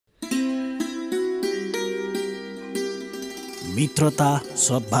मित्रता,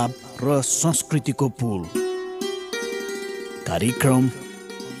 सद्भाव र संस्कृतिको पुल। कार्यक्रम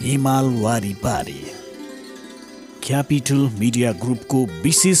हिमाल वारी पारी क्यापिटल मिडिया ग्रुपको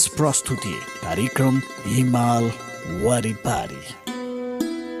विशेष प्रस्तुति। कार्यक्रम हिमाल वारी पारी।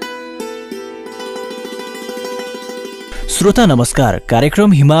 श्रोता नमस्कार।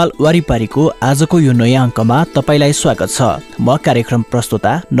 कार्यक्रम हिमाल वारीपारीको आजको यो नयाँ अङ्कमा तपाईलाई स्वागत छ। म कार्यक्रम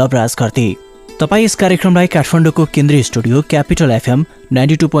प्रस्तुता नवराज खर्ती। तपाईँ यस कार्यक्रमलाई काठमाडौँको केन्द्रीय स्टुडियो क्यापिटल एफएम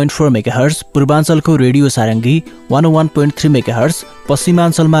 92.4 मेगाहर्ज, पूर्वाञ्चलको रेडियो सारङ्गी 101.3 मेगाहर्ज,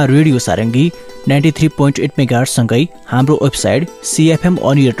 पश्चिमाञ्चलमा रेडियो सारङ्गी 93.8 मेगाहर्जसँगै हाम्रो वेबसाइट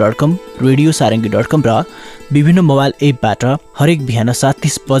cfmonir.com, रेडियो सारङ्गी.com र विभिन्न मोबाइल एपबाट हरेक बिहान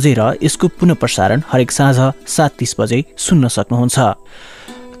 7:30 बजे र यसको पुनः प्रसारण हरेक साँझ 7:30 बजे सुन्न सक्नुहुन्छ।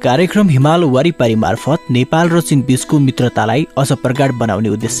 कार्यक्रम हिमाल वारीपारी मार्फत नेपाल र चीन बीचको मित्रतालाई अझ प्रगाढ बनाउने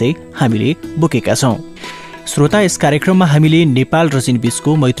उद्देश्य हामीले बोकेका छौँ। श्रोता, यस कार्यक्रममा हामीले नेपाल र चीन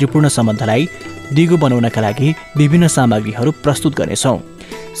बीचको मैत्रीपूर्ण सम्बन्धलाई दिगो बनाउनका लागि विभिन्न सामग्रीहरू प्रस्तुत गर्नेछौँ।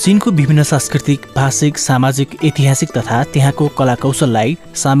 चीनको विभिन्न सांस्कृतिक, भाषिक, सामाजिक, ऐतिहासिक तथा त्यहाँको कला कौशललाई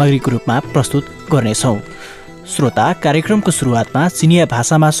सामग्रीको रूपमा प्रस्तुत गर्नेछौँ। श्रोता, कार्यक्रमको सुरुवातमा चिनिया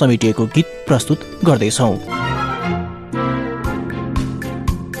भाषामा समेटिएको गीत प्रस्तुत गर्दैछौँ।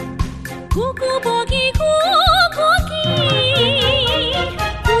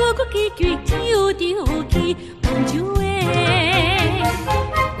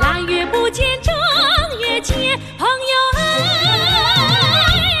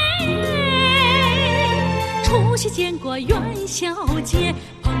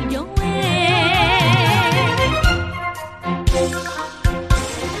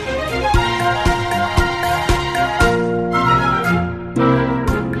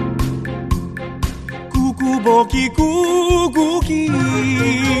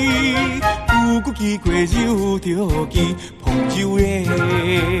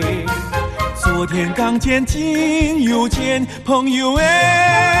昨天刚见，今又见，朋友哎，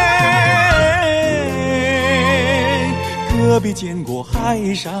隔壁见过，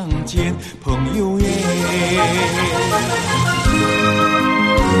海上见，朋友哎。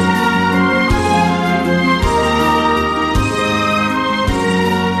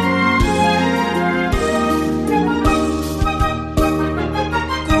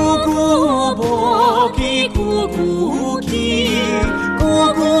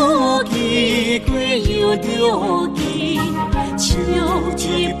秋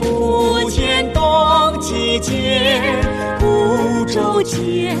季不见，冬季见，孤舟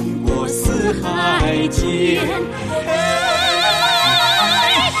见过四海间。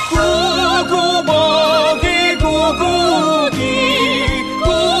咕咕啵给咕咕的，咕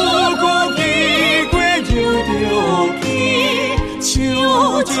咕给归丢丢的。秋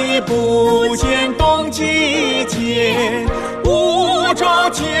季不见，冬季见，孤舟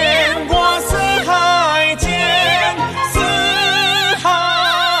见过四海间。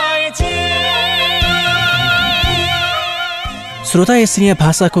श्रोता, यस चिनिया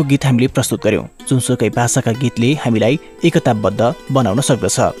भाषाको गीत हामीले प्रस्तुत गर्यौं। जुनसुकै भाषाका गीतले हामीलाई एकताबद्ध बनाउन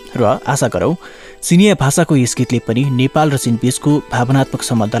सक्दछ र आशा गरौं चिनिया भाषाको यस गीतले पनि नेपाल र चीन बीचको भावनात्मक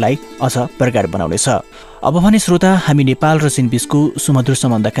सम्बन्धलाई अझ प्रगाढ बनाउनेछ। अब भने श्रोता, हामी नेपाल र चीन बीचको सुमधुर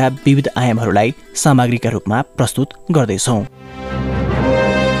सम्बन्धका विविध आयामहरूलाई सामग्रीका रूपमा प्रस्तुत गर्दैछौँ।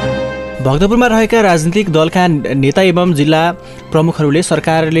 भक्तपुरमा रहेका राजनीतिक दलका नेता एवं जिल्ला प्रमुखहरूले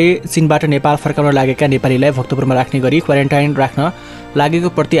सरकारले चीनबाट नेपाल फर्काउन लागेका नेपालीलाई भक्तपुरमा राख्ने गरी क्वारेन्टाइन राख्न लागेको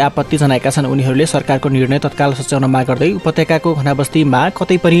प्रति आपत्ति जनाएका छन्। उनीहरूले सरकारको निर्णय तत्काल सच्याउन माग गर्दै उपत्यकाको घनाबस्तीमा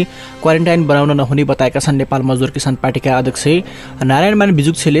कतै पनि क्वारेन्टाइन बनाउन नहुने बताएका छन्। नेपाल मजदुर किसान पार्टीका अध्यक्ष नारायणमान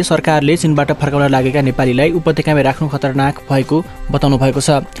बिजुक्छेले सरकारले चीनबाट फर्काउन लागेका नेपालीलाई उपत्यकामै राख्नु खतरनाक भएको बताउनु भएको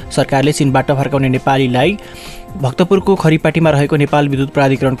छ। सरकारले चीनबाट फर्काउने नेपालीलाई भक्तपुरको खरीपाटीमा रहेको नेपाल विद्युत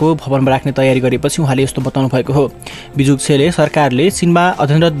प्राधिकरणको भवनमा राख्ने तयारी गरेपछि उहाँले यस्तो बताउनु भएको हो। बिजुक्छेले सरकारले चीनमा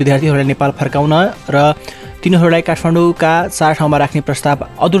अध्ययनरत विद्यार्थीहरूलाई नेपाल फर्काउन र तिनीहरूलाई काठमाडौँका 4 ठाउँमा राख्ने प्रस्ताव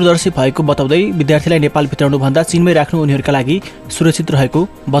अदूरदर्शी भएको बताउँदै विद्यार्थीलाई नेपाल भित्राउनुभन्दा चीनमै राख्नु उनीहरूका लागि सुरक्षित रहेको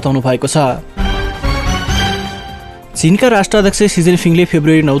बताउनु भएको छ। चीनका राष्ट्राध्यक्ष सी जिनपिङले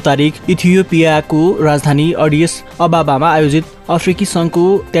फेब्रुअरी 9 तारिक इथियोपियाको राजधानी एडिस अबाबामा आयोजित अफ्रिकी सङ्घको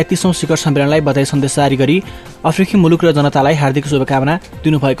 33औं शिखर सम्मेलनलाई बधाई सन्देश जारी गरी अफ्रिकी मुलुक र जनतालाई हार्दिक शुभकामना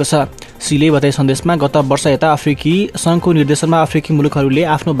दिनुभएको छ। सीले बधाई सन्देशमा गत वर्ष यता अफ्रिकी सङ्घको निर्देशनमा अफ्रिकी मुलुकहरूले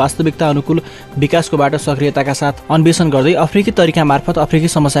आफ्नो वास्तविकता अनुकूल विकासको बाटो सक्रियताका साथ अन्वेषण गर्दै अफ्रिकी तरिका मार्फत अफ्रिकी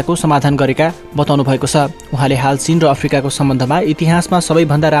समस्याको समाधान गरेका बताउनु भएको छ। उहाँले हाल चीन र अफ्रिकाको सम्बन्धमा इतिहासमा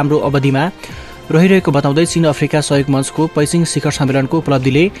सबैभन्दा राम्रो अवधिमा रहिरहेको बताउँदै चीन अफ्रिका सहयोग मञ्चको पैसिङ शिखर सम्मेलनको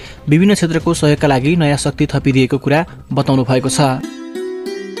उपलब्धिले विभिन्न क्षेत्रको सहयोगका लागि नयाँ शक्ति थपिदिएको कुरा बताउनु भएको छ।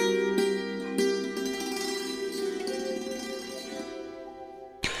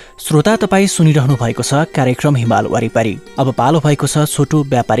 श्रोता तपाईँ सुनिरहनु भएको छ कार्यक्रम हिमाल वारिपारी। अब पालो भएको छ छोटो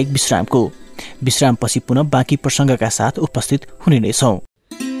व्यापारिक विश्रामको। विश्रामपछि पुनः बाँकी प्रसङ्गका साथ उपस्थित हुने नै छौं।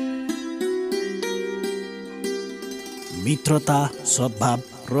 मित्रता, सद्भाव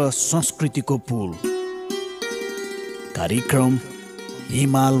र संस्कृतिको पुल। कार्यक्रम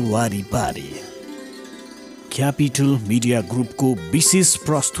हिमाल वारिपारी क्यापिटल मिडिया ग्रुपको विशेष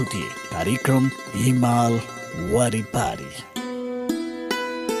प्रस्तुति। कार्यक्रम हिमाल वारिपारी।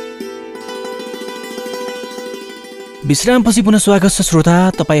 विश्रामपछि पुनः स्वागत छ श्रोता।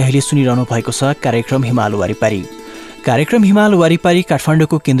 तपाईँ अहिले सुनिरहनु भएको छ कार्यक्रम हिमाल वारिपारी। कार्यक्रम हिमाल वारिपारी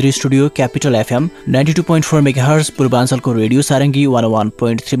काठमाडौँको केन्द्रीय स्टुडियो क्यापिटल एफएम 92.4 मेगाहर्ज, पूर्वाञ्चलको रेडियो सारङ्गी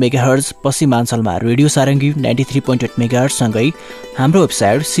 101.3 मेगाहर्ज, पश्चिमाञ्चलमा रेडियो सारङ्गी 93.8 मेगाहर्ज सँगै हाम्रो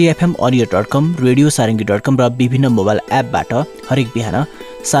वेबसाइट cfmaudio.com, रेडियो सारङ्गी.com र विभिन्न मोबाइल एपबाट हरेक बिहान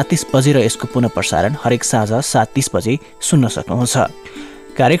 7:30 बजे र यसको पुनः प्रसारण हरेक साँझ 7:30 बजे सुन्न सक्नुहुन्छ।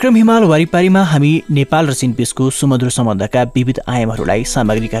 कार्यक्रम हिमाल वारिपारीमा हामी नेपाल र चीन बीचको सुमधुर सम्बन्धका विविध आयामहरूलाई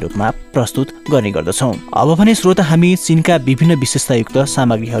सामग्रीका रूपमा प्रस्तुत गर्ने गर्दछौँ। अब भने श्रोता हामी चीनका विभिन्न विशेषतायुक्त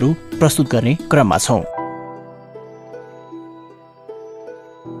सामग्रीहरू प्रस्तुत गर्ने क्रममा छौँ।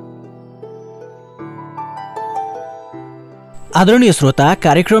 आदरणीय श्रोता,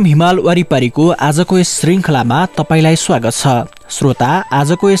 कार्यक्रम हिमाल वारिपारीको आजको यस श्रृङ्खलामा तपाईँलाई स्वागत छ। श्रोता,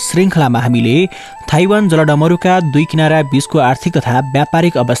 आजको यस श्रृङ्खलामा हामीले थाइवान जलडमरूका दुई किनारा बीचको आर्थिक तथा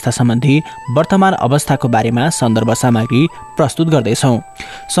व्यापारिक अवस्था सम्बन्धी वर्तमान अवस्थाको बारेमा सन्दर्भ सामग्री प्रस्तुत गर्दैछौँ।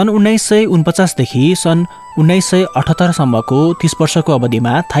 सन् 1949 देखि सन् 1978 सम्मको 30 वर्षको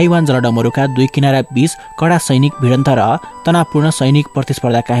अवधिमा थाइवान जलडमरूका दुई किनारा बीच कडा सैनिक भिडन्त र तनावपूर्ण सैनिक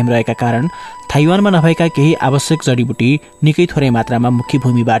प्रतिस्पर्धा कायम रहेका कारण थाइवानमा नभएका केही आवश्यक जडीबुटी निकै थोरै मात्रामा मुख्य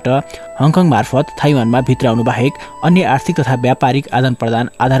भूमिबाट हङकङ मार्फत थाइवानमा भित्राउनु बाहेक अन्य आर्थिक तथा व्यापारिक आदान प्रदान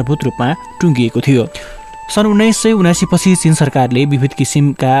आधारभूत रूपमा टुङ्गिएको थियो। सन् 1979 पछि चीन सरकारले विविध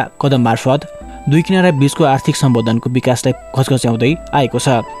किसिमका कदम मार्फत दुई किनारा बीचको आर्थिक सम्बोधनको विकासलाई घचघच्याउँदै आएको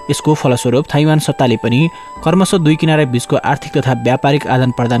छ। यसको फलस्वरूप थाइवान सत्ताले पनि क्रमशः दुई किनारा बीचको आर्थिक तथा व्यापारिक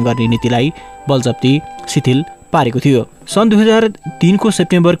आदान प्रदान गर्ने नीतिलाई बलजप्ती शिथिल पारेको थियो। सन् 2003 को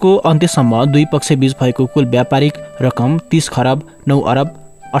सेप्टेम्बरको अन्त्यसम्म दुई पक्ष बीच भएको कुल व्यापारिक रकम 30 खरब 9 अरब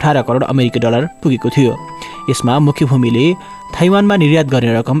 18 करोड अमेरिकी डलर पुगेको थियो। यसमा मुख्य भूमिले थाइवानमा निर्यात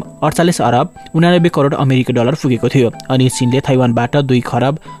गर्ने रकम 48 अरब 89 करोड अमेरिकी डलर पुगेको थियो। अनि चीनले थाइवानबाट 2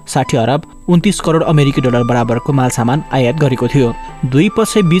 खरब 60 अरब 29 करोड अमेरिकी डलर बराबरको माल सामान आयात गरेको थियो। दुई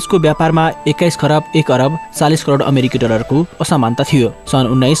पक्ष बीचको व्यापारमा 21 खरब 1 अरब 40 करोड अमेरिकी डलरको असमानता थियो।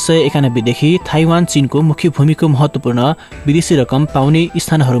 सन् 1991 देखि थाइवान चीनको मुख्य भूमिको महत्त्वपूर्ण विदेशी रकम पाउने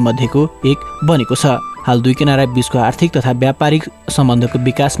स्थानहरूमध्येको एक बनेको छ। हाल दुई किनारा बीचको आर्थिक तथा व्यापारिक सम्बन्धको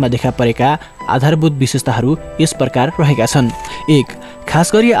विकासमा देखा परेका आधारभूत विशेषताहरू यस प्रकार रहेका छन्। 1.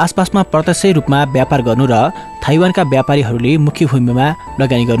 खास गरी आसपासमा प्रत्यक्ष रूपमा व्यापार गर्नु र थाइवानका व्यापारीहरूले मुख्य भूमिमा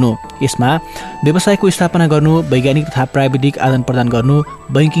लगानी गर्नु। यसमा व्यवसायको स्थापना गर्नु, वैज्ञानिक तथा प्राविधिक आदान प्रदान गर्नु,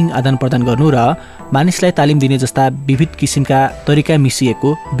 बैंकिङ आदान प्रदान गर्नु र मानिसलाई तालिम दिने जस्ता विविध किसिमका तरिका मिसिएको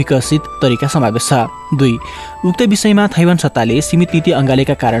विकसित तरिका समावेश छ। 2. उक्त विषयमा थाइवान सत्ताले सीमित नीति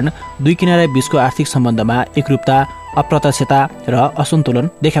अँगालेका कारण दुई किनारा बीचको आर्थिक सम्बन्धमा एकरूपता, अप्रत्यक्षता र असन्तुलन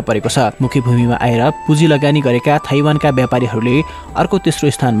देखा परेको छ। मुख्य भूमिमा आएर पुँजी लगानी गरेका थाइवानका व्यापारीहरूले अर्को तेस्रो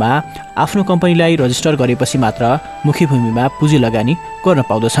स्थानमा आफ्नो कम्पनीलाई रजिस्टर गरेपछि मात्र मुख्य भूमिमा पुँजी लगानी गर्न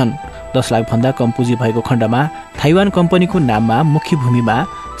पाउँदछन्। 10 लाख भन्दा कम पुँजी भएको खण्डमा थाइवान कम्पनीको नाममा मुख्य भूमिमा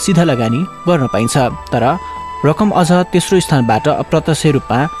सिधा लगानी गर्न पाइन्छ, तर रकम अझ तेस्रो स्थानबाट अप्रत्यक्ष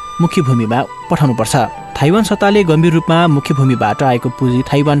रूपमा मुख्य भूमिमा पठाउनुपर्छ। थाइवान सत्ताले गम्भीर रूपमा मुख्य भूमिबाट आएको पुँजी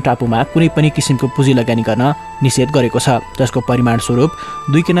थाइवान टापुमा कुनै पनि किसिमको पुँजी लगानी गर्न निषेध गरेको छ, जसको परिणामस्वरूप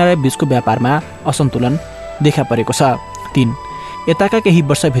दुई किनारा बीचको व्यापारमा असन्तुलन देखा परेको छ। 3. यताका केही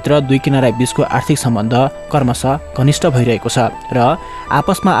वर्षभित्र दुई किनारा बीचको आर्थिक सम्बन्ध क्रमशः घनिष्ठ भइरहेको छ र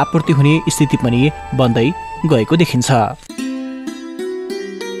आपसमा आपूर्ति हुने स्थिति पनि बन्दै गएको देखिन्छ।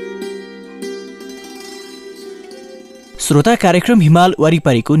 श्रोता, कार्यक्रम हिमाल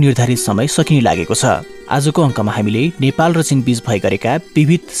वारिपारीको निर्धारित समय सकिने लागेको छ। आजको अङ्कमा हामीले नेपाल र चीन बीच भइ गरेका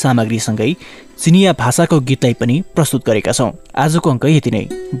विविध सामग्रीसँगै चिनिया भाषाको गीतलाई पनि प्रस्तुत गरेका छौँ। आजको अङ्क यति नै।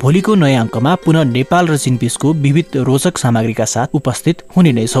 भोलिको नयाँ अङ्कमा पुनः नेपाल र चीन बीचको विविध रोचक सामग्रीका साथ उपस्थित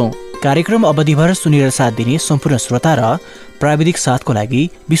हुने नै छौँ। कार्यक्रम अवधिभर सुनेर साथ दिने सम्पूर्ण श्रोता र प्राविधिक साथको लागि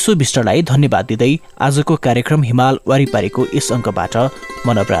विश्व विष्टलाई धन्यवाद दिँदै आजको कार्यक्रम हिमाल वारिपारीको यस अङ्कबाट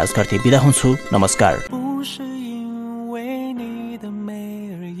म नवराज घरती बिदा हुन्छु। नमस्कार।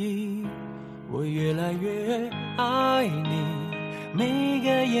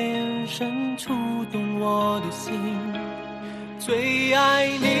最爱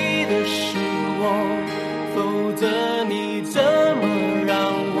你的是我，否则你怎么让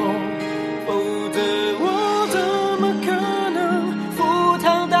我，否则我怎么可能赴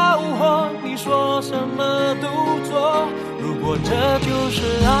汤蹈这就是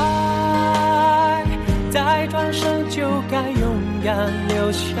爱，再转身就该勇敢留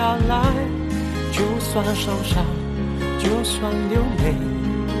下来，就算受伤，就算流泪，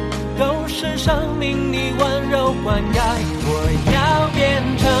都是生命你温柔灌溉。我要变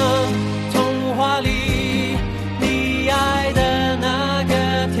成童话里你爱的那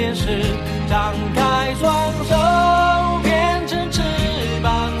个天使，张开双手变成翅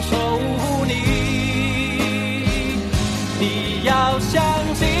膀守护你。你要相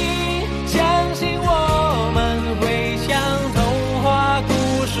信，相信我们会像童话故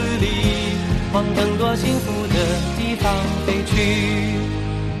事里，往更多幸福的地方飞去。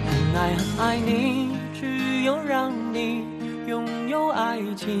很爱你，只有让你拥有爱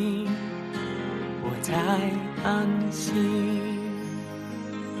情，我才安心。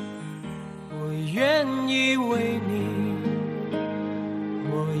我愿意为你，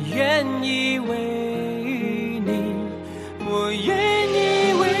我愿意为你，我愿意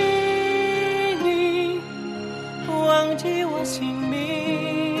为你忘记我姓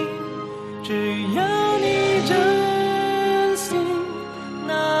名，只要你真心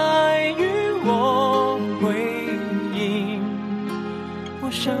爱与我回应，我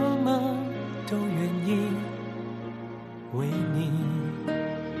什么都愿意为你。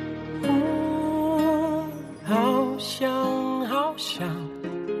好想好想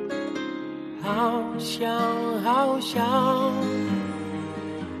好想好想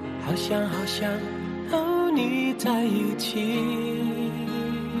好想好想和你在一起。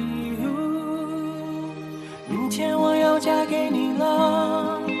明天我要嫁给你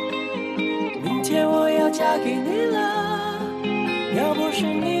了，明天我要嫁给你了。要不是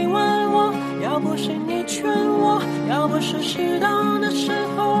你问我，要不是你劝我，要不是适当的时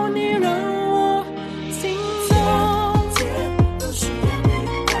候你让我心动。都需要你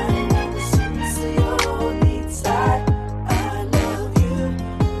爱，我的心思有你在。I love you，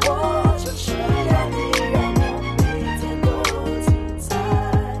 我就是要你，让我每天都精彩。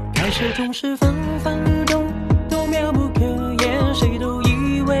开始总是分分钟都妙不可言，谁都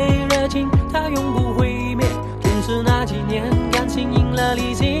以为热情它永不会灭，正是那几年感情赢了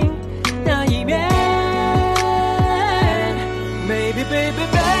理性那一面。Baby baby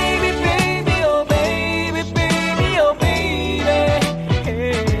baby baby